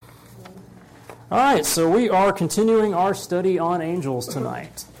All right, so we are continuing our study on angels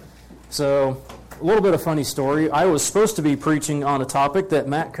tonight. So, a little bit of funny story. I was supposed to be preaching on a topic that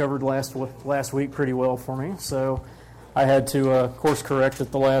Matt covered last week pretty well for me, so I had to course correct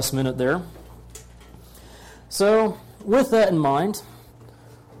at the last minute there. So, with that in mind,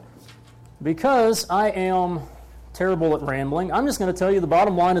 because I am terrible at rambling, I'm just going to tell you the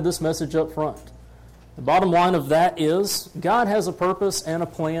bottom line of this message up front. The bottom line of that is God has a purpose and a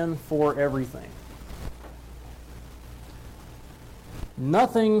plan for everything.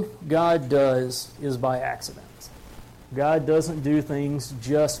 Nothing God does is by accident. God doesn't do things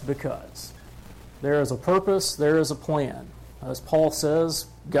just because. There is a purpose, there is a plan. As Paul says,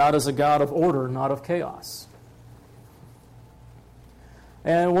 God is a God of order, not of chaos.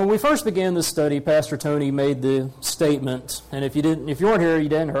 And when we first began this study, Pastor Tony made the statement, and if you weren't here, you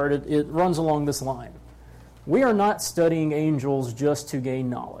didn't heard it, it runs along this line. We are not studying angels just to gain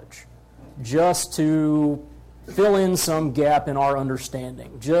knowledge, just to fill in some gap in our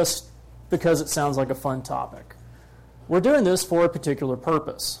understanding, just because it sounds like a fun topic. We're doing this for a particular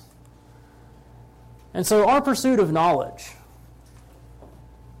purpose. And so our pursuit of knowledge,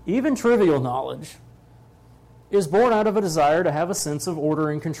 even trivial knowledge, is born out of a desire to have a sense of order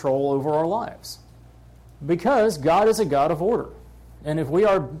and control over our lives. Because God is a God of order. And if we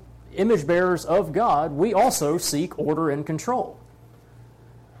are image bearers of God, we also seek order and control.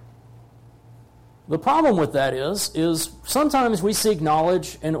 The problem with that is sometimes we seek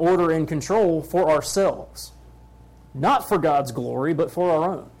knowledge and order and control for ourselves. Not for God's glory, but for our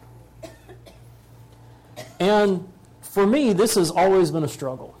own. And for me, this has always been a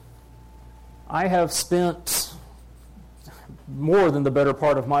struggle. I have spent more than the better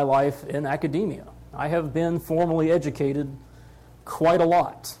part of my life in academia. I have been formally educated quite a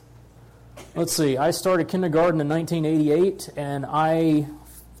lot. Let's see, I started kindergarten in 1988, and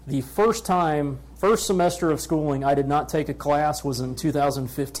the first semester of schooling I did not take a class was in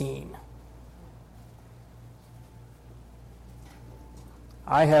 2015.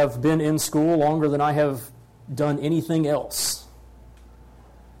 I have been in school longer than I have done anything else.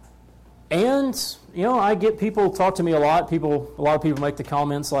 And, I get people talk to me a lot. A lot of people make the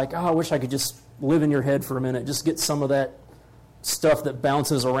comments like, I wish I could just live in your head for a minute, just get some of that stuff that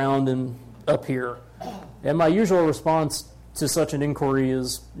bounces around and up here. And my usual response to such an inquiry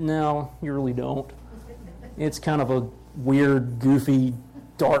is, no, you really don't. It's kind of a weird, goofy,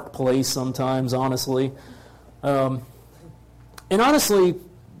 dark place sometimes, honestly. And honestly,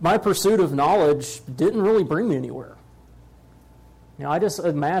 my pursuit of knowledge didn't really bring me anywhere. I just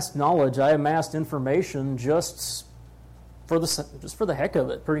amassed knowledge. I amassed information just for the heck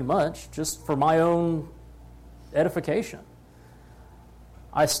of it, pretty much, just for my own edification.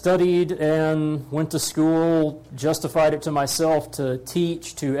 I studied and went to school, justified it to myself to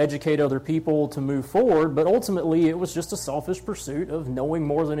teach, to educate other people, to move forward, but ultimately it was just a selfish pursuit of knowing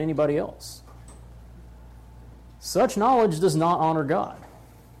more than anybody else. Such knowledge does not honor God.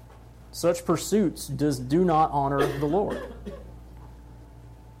 Such pursuits do not honor the Lord.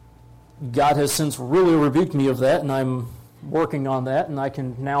 God has since really rebuked me of that, and I'm working on that, and I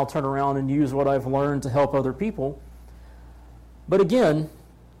can now turn around and use what I've learned to help other people. But again,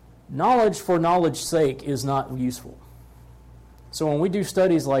 knowledge for knowledge's sake is not useful. So when we do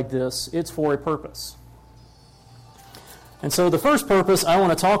studies like this, it's for a purpose. And so the first purpose I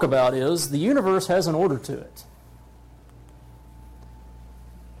want to talk about is the universe has an order to it.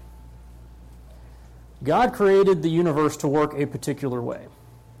 God created the universe to work a particular way.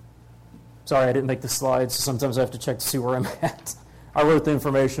 Sorry, I didn't make the slides, so sometimes I have to check to see where I'm at. I wrote the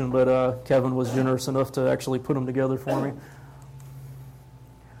information, but Kevin was generous enough to actually put them together for me.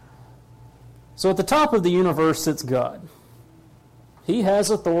 So at the top of the universe sits God. He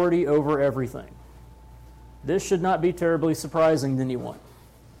has authority over everything. This should not be terribly surprising to anyone.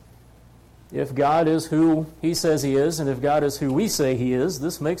 If God is who He says He is, and if God is who we say He is,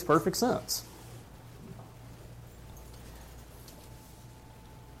 this makes perfect sense.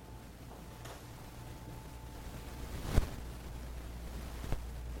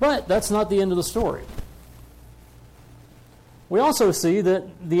 But that's not the end of the story. We also see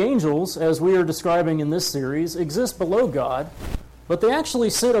that the angels, as we are describing in this series, exist below God, but they actually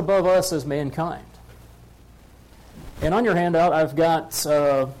sit above us as mankind. And on your handout, I've got,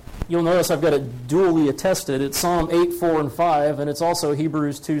 you'll notice I've got it dually attested. It's Psalm 8, 4, and 5, and it's also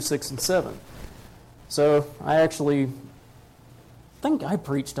Hebrews 2, 6, and 7. So I actually think I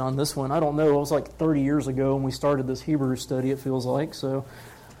preached on this one. I don't know. It was like 30 years ago when we started this Hebrew study, it feels like. So,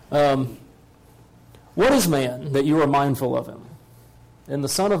 what is man that you are mindful of him, and the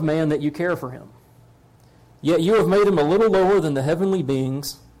Son of Man that you care for him? Yet you have made him a little lower than the heavenly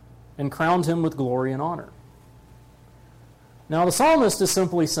beings, and crowned him with glory and honor. Now the psalmist is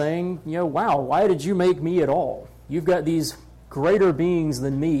simply saying, wow, why did you make me at all? You've got these greater beings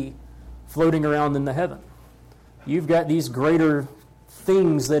than me floating around in the heaven. You've got these greater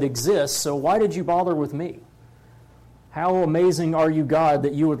things that exist, so why did you bother with me? How amazing are you, God,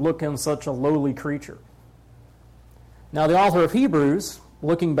 that you would look on such a lowly creature? Now the author of Hebrews,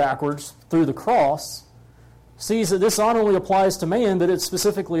 looking backwards through the cross, sees that this not only applies to man, but it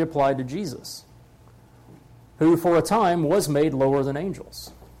specifically applied to Jesus, who for a time was made lower than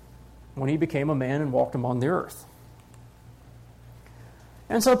angels when he became a man and walked among the earth.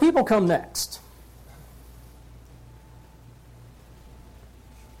 And so people come next.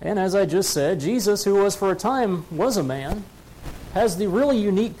 And as I just said, Jesus, who was for a time was a man, has the really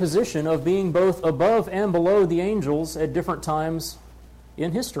unique position of being both above and below the angels at different times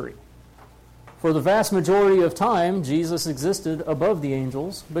in history. For the vast majority of time, Jesus existed above the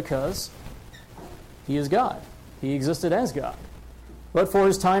angels because he is God. He existed as God. But for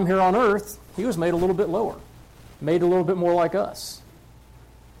his time here on earth, he was made a little bit lower, made a little bit more like us.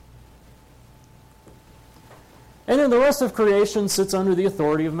 And then the rest of creation sits under the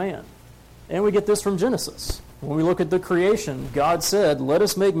authority of man. And we get this from Genesis. When we look at the creation, God said, "Let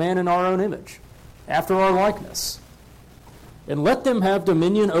us make man in our own image, after our likeness. And let them have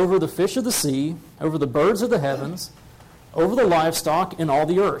dominion over the fish of the sea, over the birds of the heavens, over the livestock and all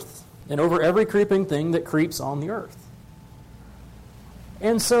the earth, and over every creeping thing that creeps on the earth."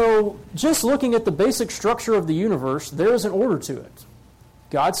 And so, just looking at the basic structure of the universe, there is an order to it.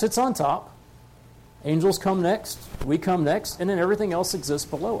 God sits on top, angels come next, we come next, and then everything else exists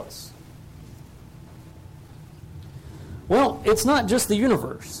below us. Well, it's not just the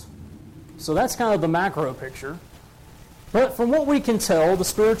universe. So that's kind of the macro picture. But from what we can tell, the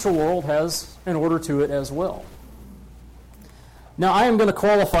spiritual world has an order to it as well. Now, I am going to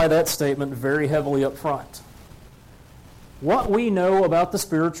qualify that statement very heavily up front. What we know about the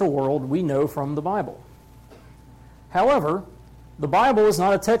spiritual world, we know from the Bible. However, the Bible is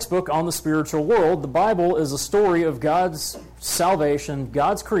not a textbook on the spiritual world. The Bible is a story of God's salvation,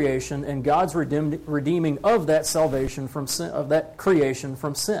 God's creation, and God's redeeming of that salvation from sin, of that creation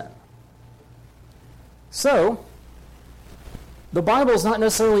from sin. So, the Bible is not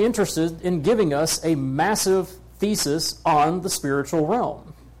necessarily interested in giving us a massive thesis on the spiritual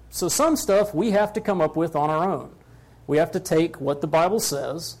realm. So some stuff we have to come up with on our own. We have to take what the Bible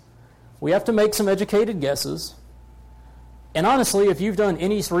says. We have to make some educated guesses. And honestly, if you've done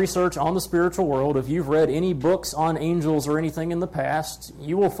any research on the spiritual world, if you've read any books on angels or anything in the past,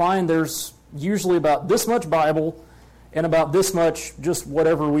 you will find there's usually about this much Bible and about this much just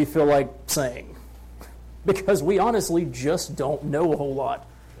whatever we feel like saying. Because we honestly just don't know a whole lot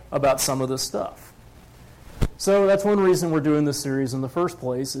about some of this stuff. So that's one reason we're doing this series in the first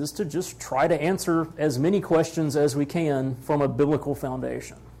place, is to just try to answer as many questions as we can from a biblical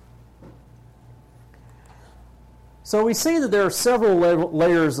foundation. So we see that there are several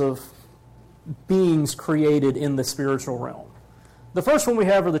layers of beings created in the spiritual realm. The first one we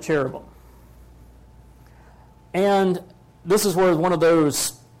have are the cherubim. And this is where one of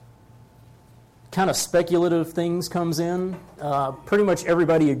those kind of speculative things comes in. Pretty much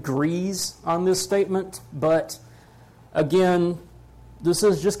everybody agrees on this statement, but again, this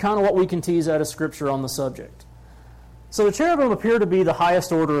is just kind of what we can tease out of Scripture on the subject. So the cherubim appear to be the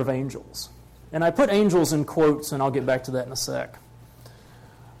highest order of angels. And I put angels in quotes, and I'll get back to that in a sec.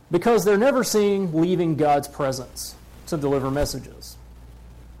 Because they're never seen leaving God's presence to deliver messages.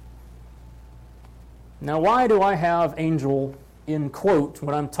 Now, why do I have angel in quote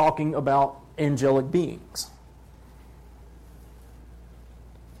when I'm talking about angelic beings?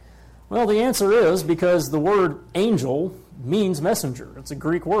 Well, the answer is because the word angel means messenger. It's a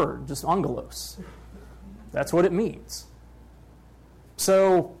Greek word, just angelos. That's what it means.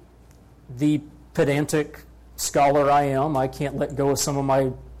 So, the pedantic scholar I am, I can't let go of some of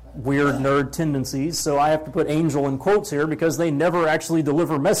my weird nerd tendencies, so I have to put angel in quotes here because they never actually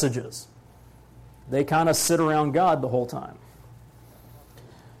deliver messages. They kind of sit around God the whole time.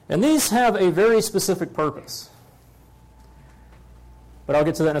 And these have a very specific purpose. But I'll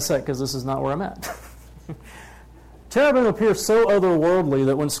get to that in a sec because this is not where I'm at. Cherubim appear so otherworldly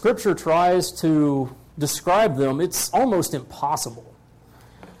that when Scripture tries to describe them, it's almost impossible.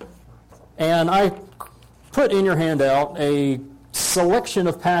 And I put in your handout a selection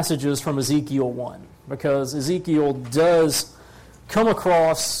of passages from Ezekiel 1, because Ezekiel does come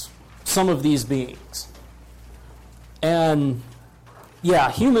across some of these beings. And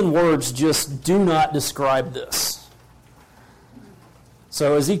yeah, human words just do not describe this.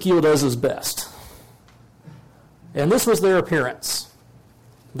 So Ezekiel does his best. And this was their appearance.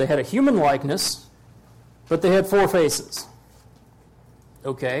 They had a human likeness, but they had 4 faces.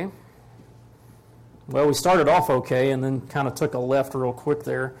 Okay. Well, we started off okay and then kind of took a left real quick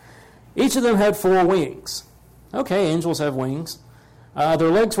there. Each of them had 4 wings. Okay, angels have wings. Their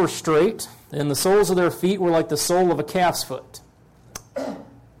legs were straight, and the soles of their feet were like the sole of a calf's foot. All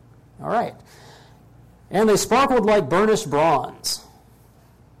right. And they sparkled like burnished bronze.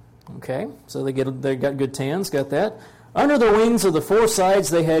 Okay, so they got good tans, got that. Under the wings of the 4 sides,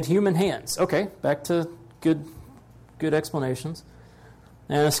 they had human hands. Okay, back to good explanations.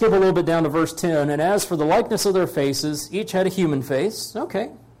 And I skip a little bit down to verse 10. And as for the likeness of their faces, each had a human face. Okay,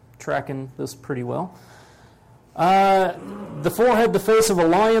 tracking this pretty well. The 4 had the face of a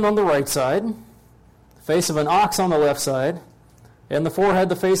lion on the right side, the face of an ox on the left side, and the 4 had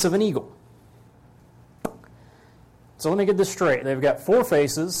the face of an eagle. So let me get this straight. They've got 4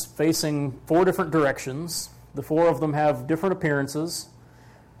 faces facing 4 different directions. The 4 of them have different appearances.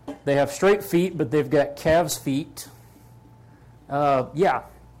 They have straight feet, but they've got calves' feet. Yeah.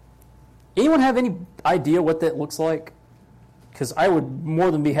 Anyone have any idea what that looks like? Because I would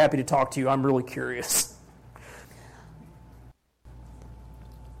more than be happy to talk to you. I'm really curious.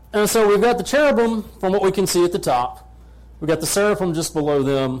 And so we've got the cherubim from what we can see at the top. We've got the seraphim just below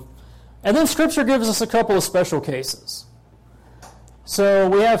them. And then Scripture gives us a couple of special cases. So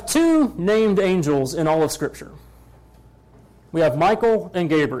we have 2 named angels in all of Scripture. We have Michael and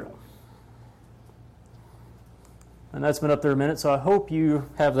Gabriel. And that's been up there a minute, so I hope you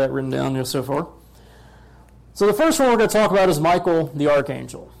have that written down here so far. So the first one we're going to talk about is Michael the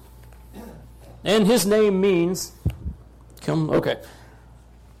archangel. And his name means,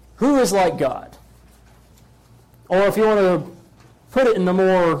 who is like God? Or if you want to put it in the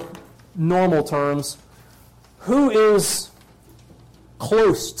more normal terms, who is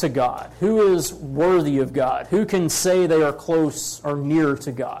close to God? Who is worthy of God? Who can say they are close or near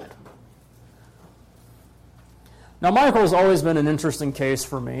to God? Now, Michael has always been an interesting case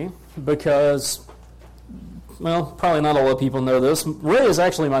for me because, well, probably not a lot of people know this. Ray is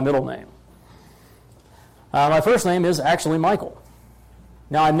actually my middle name. My first name is actually Michael.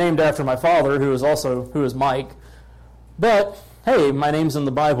 Now, I'm named after my father, who is Mike. But, hey, my name's in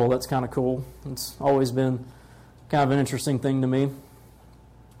the Bible. That's kind of cool. It's always been kind of an interesting thing to me.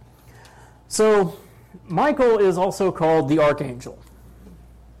 So, Michael is also called the archangel.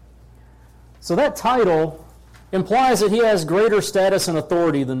 So that title implies that he has greater status and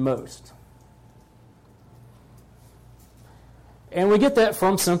authority than most. And we get that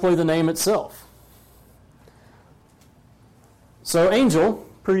from simply the name itself. So angel,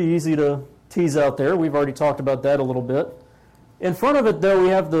 pretty easy to tease out there. We've already talked about that a little bit. In front of it, though, we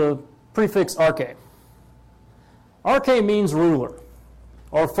have the prefix arche. Arche means ruler,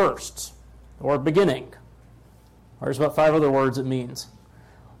 or first, or beginning. There's about 5 other words it means.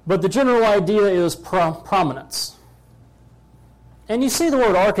 But the general idea is prominence. And you see the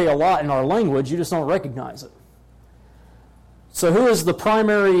word arche a lot in our language, you just don't recognize it. So who is the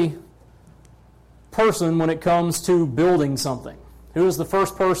primary person when it comes to building something? Who is the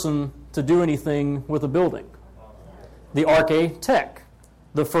first person to do anything with a building? The architect,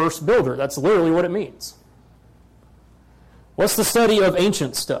 the first builder. That's literally what it means. What's the study of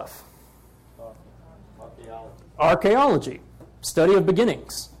ancient stuff? Archaeology. Study of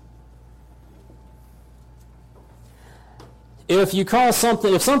beginnings. If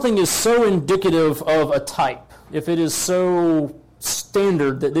something is so indicative of a type, if it is so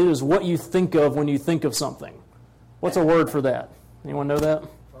standard that it is what you think of when you think of something, what's a word for that? Anyone know that?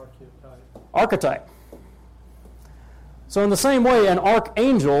 Archetype. So in the same way, an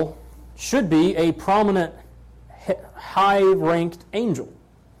archangel should be a prominent, high-ranked angel.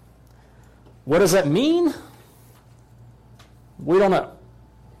 What does that mean? We don't know.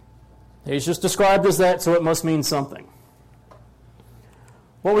 He's just described as that, so it must mean something.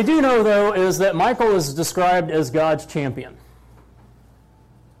 What we do know, though, is that Michael is described as God's champion.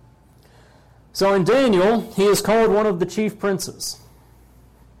 So in Daniel, he is called one of the chief princes.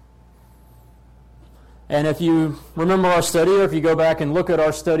 And if you remember our study, or if you go back and look at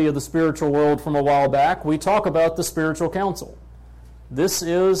our study of the spiritual world from a while back, we talk about the spiritual council. He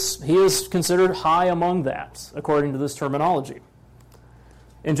is considered high among that, according to this terminology.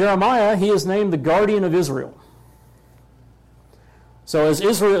 In Jeremiah, he is named the guardian of Israel.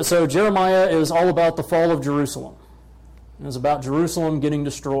 So Jeremiah is all about the fall of Jerusalem. It is about Jerusalem getting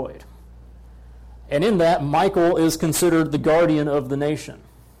destroyed. And in that, Michael is considered the guardian of the nation.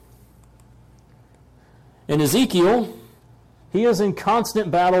 In Ezekiel, he is in constant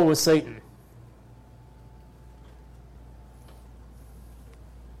battle with Satan.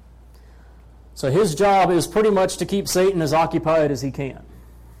 So his job is pretty much to keep Satan as occupied as he can.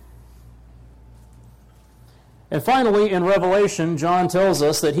 And finally, in Revelation, John tells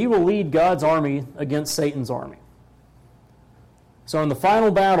us that he will lead God's army against Satan's army. So in the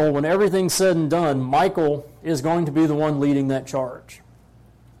final battle, when everything's said and done, Michael is going to be the one leading that charge.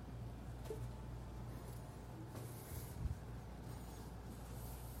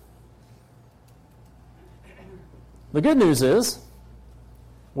 The good news is,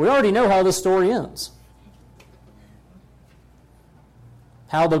 we already know how this story ends.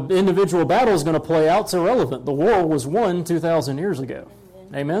 How the individual battle is going to play out is irrelevant. The war was won 2,000 years ago.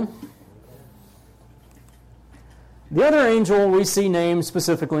 Amen? The other angel we see named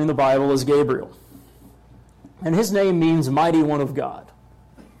specifically in the Bible is Gabriel. And his name means mighty one of God.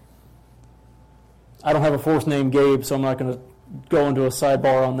 I don't have a fourth name, Gabe, so I'm not going to go into a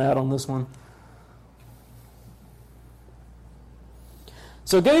sidebar on that on this one.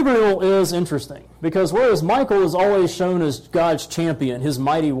 So Gabriel is interesting, because whereas Michael is always shown as God's champion, his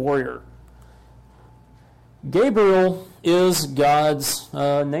mighty warrior, Gabriel is God's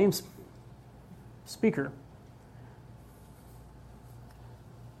name speaker.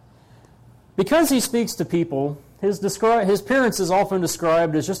 Because he speaks to people, his appearance is often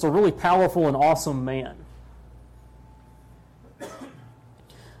described as just a really powerful and awesome man.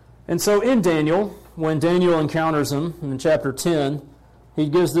 And so in Daniel, when Daniel encounters him in chapter 10, he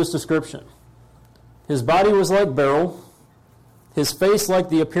gives this description. His body was like beryl, his face like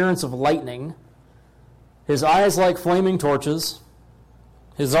the appearance of lightning, his eyes like flaming torches,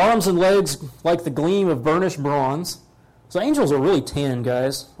 his arms and legs like the gleam of burnished bronze. So angels are really tan,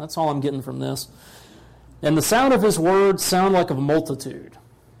 guys. That's all I'm getting from this. And the sound of his words sound like a multitude.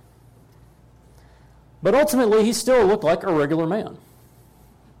 But ultimately, he still looked like a regular man.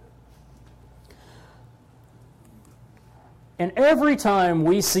 And every time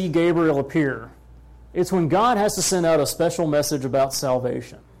we see Gabriel appear, it's when God has to send out a special message about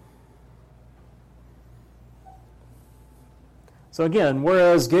salvation. So again,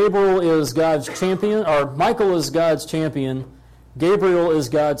 whereas Gabriel is God's champion, or Michael is God's champion, Gabriel is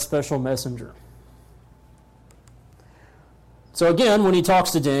God's special messenger. So again, when he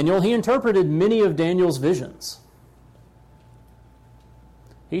talks to Daniel, he interpreted many of Daniel's visions.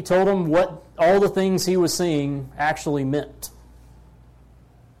 He told him what all the things he was seeing actually meant.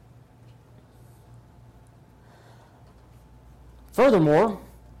 Furthermore,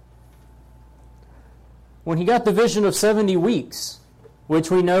 when he got the vision of 70 weeks,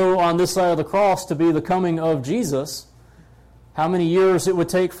 which we know on this side of the cross to be the coming of Jesus, how many years it would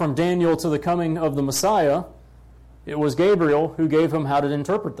take from Daniel to the coming of the Messiah, it was Gabriel who gave him how to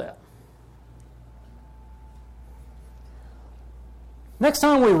interpret that. Next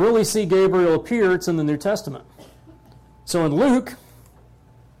time we really see Gabriel appear, it's in the New Testament. So in Luke,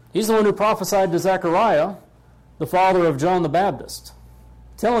 he's the one who prophesied to Zechariah, the father of John the Baptist,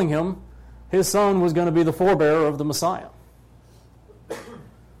 telling him his son was going to be the forebearer of the Messiah.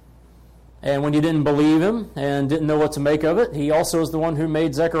 And when he didn't believe him and didn't know what to make of it, he also is the one who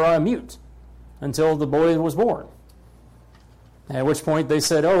made Zechariah mute until the boy was born. At which point they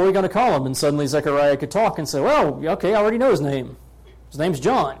said, oh, we're going to call him. And suddenly Zechariah could talk and say, well, okay, I already know his name. His name's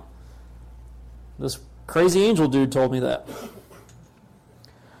John. This crazy angel dude told me that.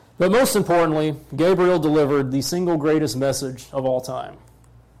 But most importantly, Gabriel delivered the single greatest message of all time.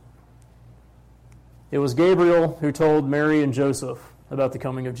 It was Gabriel who told Mary and Joseph about the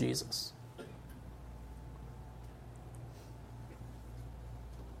coming of Jesus.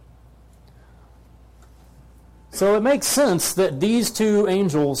 So it makes sense that these two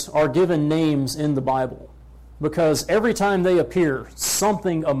angels are given names in the Bible, because every time they appear,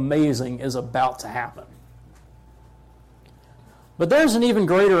 something amazing is about to happen. But there's an even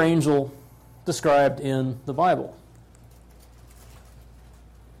greater angel described in the Bible.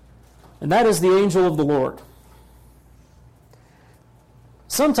 And that is the angel of the Lord.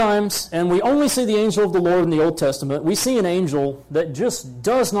 Sometimes, and we only see the angel of the Lord in the Old Testament, we see an angel that just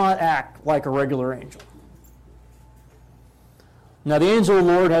does not act like a regular angel. Now, the angel of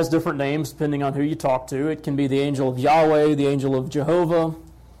the Lord has different names depending on who you talk to. It can be the angel of Yahweh, the angel of Jehovah,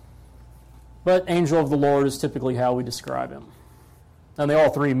 but angel of the Lord is typically how we describe him. And they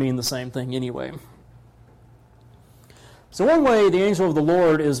all three mean the same thing anyway. So one way the angel of the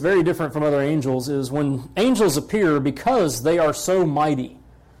Lord is very different from other angels is when angels appear, because they are so mighty,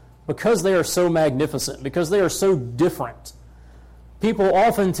 because they are so magnificent, because they are so different, people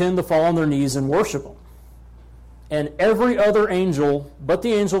often tend to fall on their knees and worship them. And every other angel but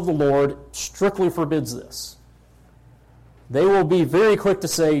the angel of the Lord strictly forbids this. They will be very quick to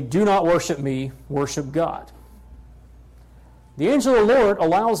say, do not worship me, worship God. The angel of the Lord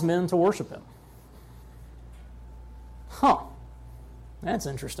allows men to worship him. Huh. That's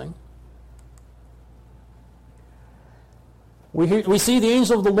interesting. We see the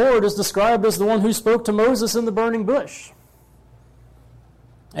angel of the Lord is described as the one who spoke to Moses in the burning bush.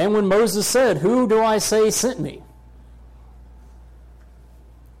 And when Moses said, "Who do I say sent me?"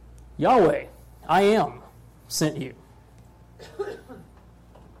 Yahweh, I am, sent you. It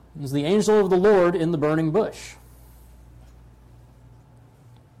was the angel of the Lord in the burning bush.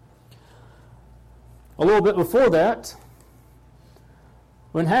 A little bit before that,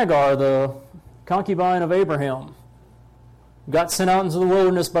 when Hagar, the concubine of Abraham, got sent out into the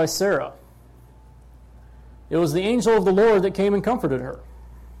wilderness by Sarah, it was the angel of the Lord that came and comforted her.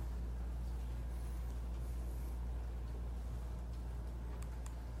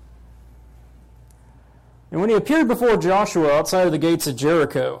 And when he appeared before Joshua outside of the gates of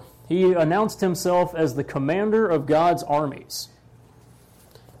Jericho, he announced himself as the commander of God's armies.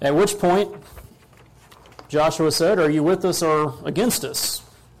 At which point, Joshua said, "Are you with us or against us?"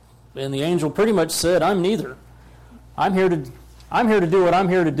 And the angel pretty much said, "I'm neither. I'm here to do what I'm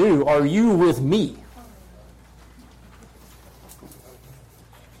here to do. Are you with me?"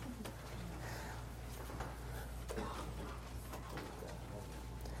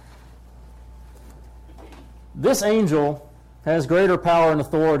 This angel has greater power and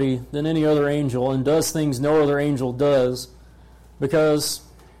authority than any other angel and does things no other angel does because,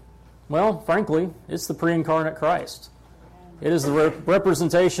 well, frankly, it's the pre-incarnate Christ. It is the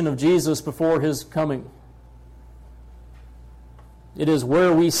representation of Jesus before his coming. It is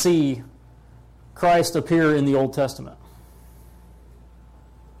where we see Christ appear in the Old Testament.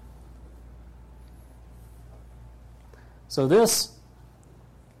 So this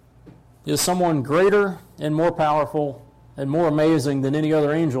is someone greater and more powerful and more amazing than any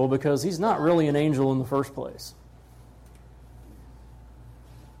other angel because he's not really an angel in the first place.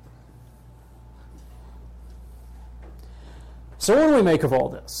 So what do we make of all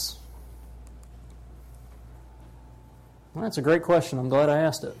this? Well, that's a great question. I'm glad I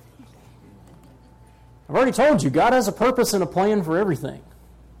asked it. I've already told you, God has a purpose and a plan for everything.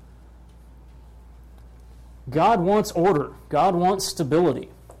 God wants order. God wants stability.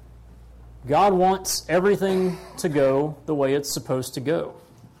 God wants everything to go the way it's supposed to go.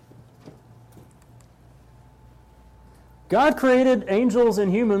 God created angels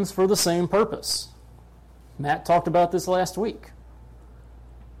and humans for the same purpose. Matt talked about this last week.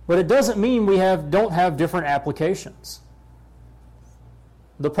 But it doesn't mean we don't have different applications.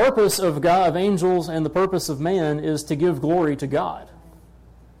 The purpose of God, of angels, and the purpose of man is to give glory to God.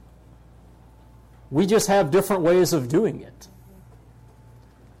 We just have different ways of doing it.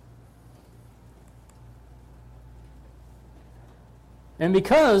 And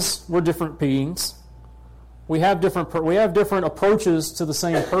because we're different beings, we have different approaches to the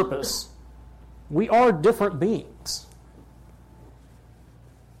same purpose. We are different beings.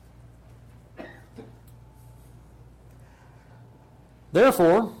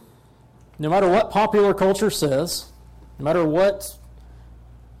 Therefore, no matter what popular culture says, no matter what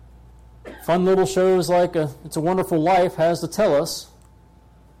fun little shows like It's a Wonderful Life has to tell us,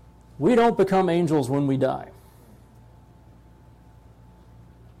 we don't become angels when we die.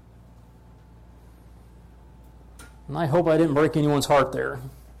 And I hope I didn't break anyone's heart there.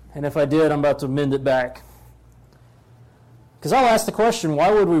 And if I did, I'm about to mend it back. Because I'll ask the question,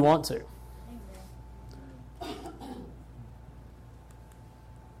 why would we want to?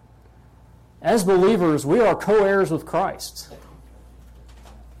 As believers, we are co-heirs with Christ.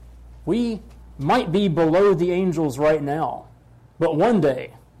 We might be below the angels right now, but one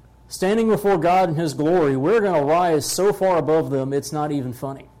day, standing before God in His glory, we're going to rise so far above them, it's not even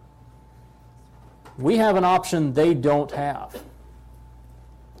funny. We have an option they don't have.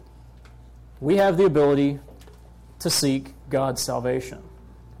 We have the ability to seek God's salvation.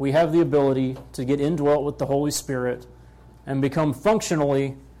 We have the ability to get indwelt with the Holy Spirit and become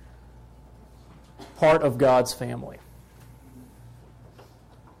functionally part of God's family.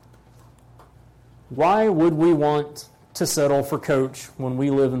 Why would we want to settle for coach when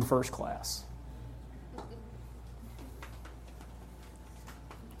we live in first class?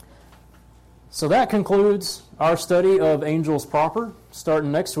 So that concludes our study of angels proper.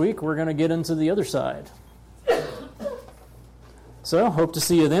 Starting next week, we're going to get into the other side. So, hope to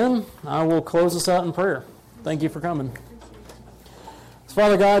see you then. I will close us out in prayer. Thank you for coming. So,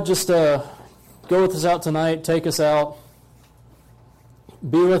 Father God, just go with us out tonight. Take us out.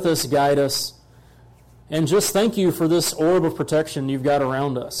 Be with us. Guide us. And just thank you for this orb of protection you've got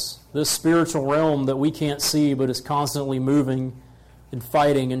around us. This spiritual realm that we can't see but is constantly moving and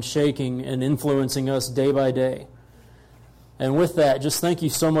fighting and shaking and influencing us day by day. And with that, just thank you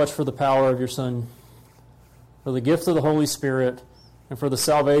so much for the power of your Son, for the gift of the Holy Spirit, and for the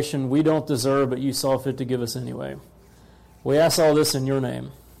salvation we don't deserve but you saw fit to give us anyway. We ask all this in your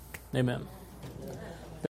name. Amen.